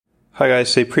Hi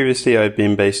guys, so previously I've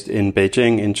been based in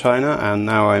Beijing in China and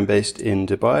now I'm based in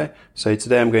Dubai. So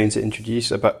today I'm going to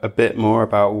introduce a bit more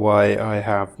about why I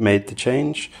have made the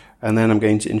change, and then I'm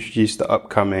going to introduce the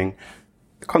upcoming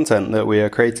content that we are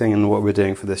creating and what we're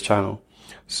doing for this channel.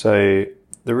 So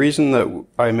the reason that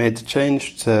I made the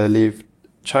change to leave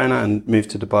China and move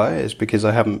to Dubai is because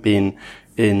I haven't been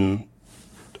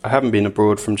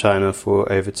abroad from China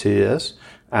for over 2 years,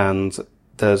 and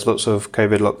there's lots of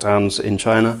COVID lockdowns in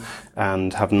China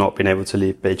and have not been able to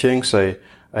leave Beijing. So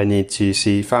I need to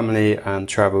see family and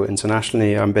travel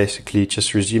internationally. I'm basically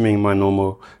just resuming my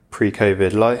normal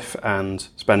pre-COVID life and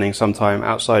spending some time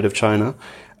outside of China.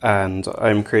 And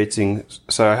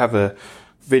so I have a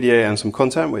video and some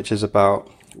content which is about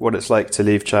what it's like to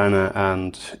leave China,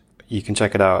 and you can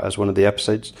check it out as one of the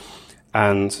episodes.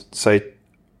 And so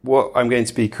what I'm going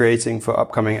to be creating for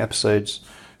upcoming episodes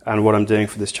and what I'm doing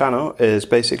for this channel is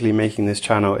basically making this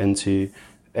channel into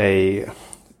a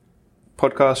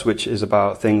podcast which is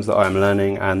about things that I'm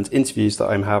learning and interviews that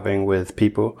I'm having with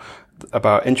people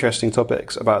about interesting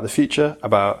topics about the future,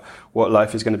 about what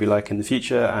life is going to be like in the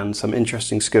future, and some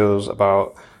interesting skills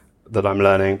that I'm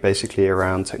learning basically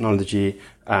around technology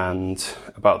and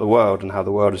about the world and how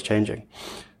the world is changing.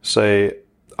 So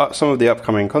some of the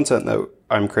upcoming content that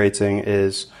I'm creating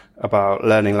is about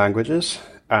learning languages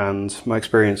and my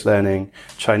experience learning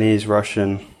Chinese,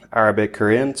 Russian, Arabic,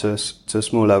 Korean to a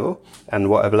small level, and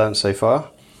what I've learned so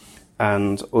far.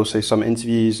 And also some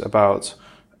interviews about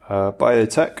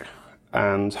biotech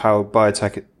and how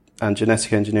biotech and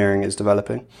genetic engineering is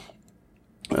developing.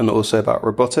 And also about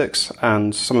robotics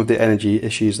and some of the energy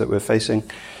issues that we're facing.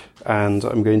 And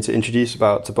I'm going to introduce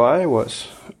about Dubai,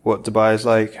 what Dubai is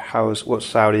like, what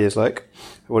Saudi is like,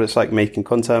 what it's like making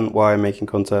content, why I'm making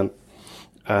content,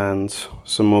 and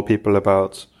some more people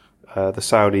about the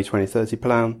Saudi 2030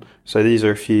 plan. So these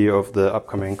are a few of the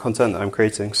upcoming content that I'm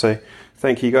creating. So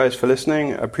thank you guys for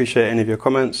listening. I appreciate any of your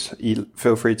comments.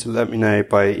 Feel free to let me know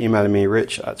by emailing me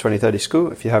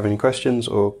rich@2030school if you have any questions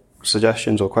or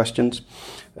suggestions or questions.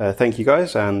 Thank you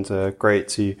guys, and great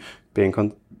to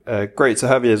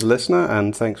have you as a listener,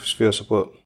 and thanks for your support.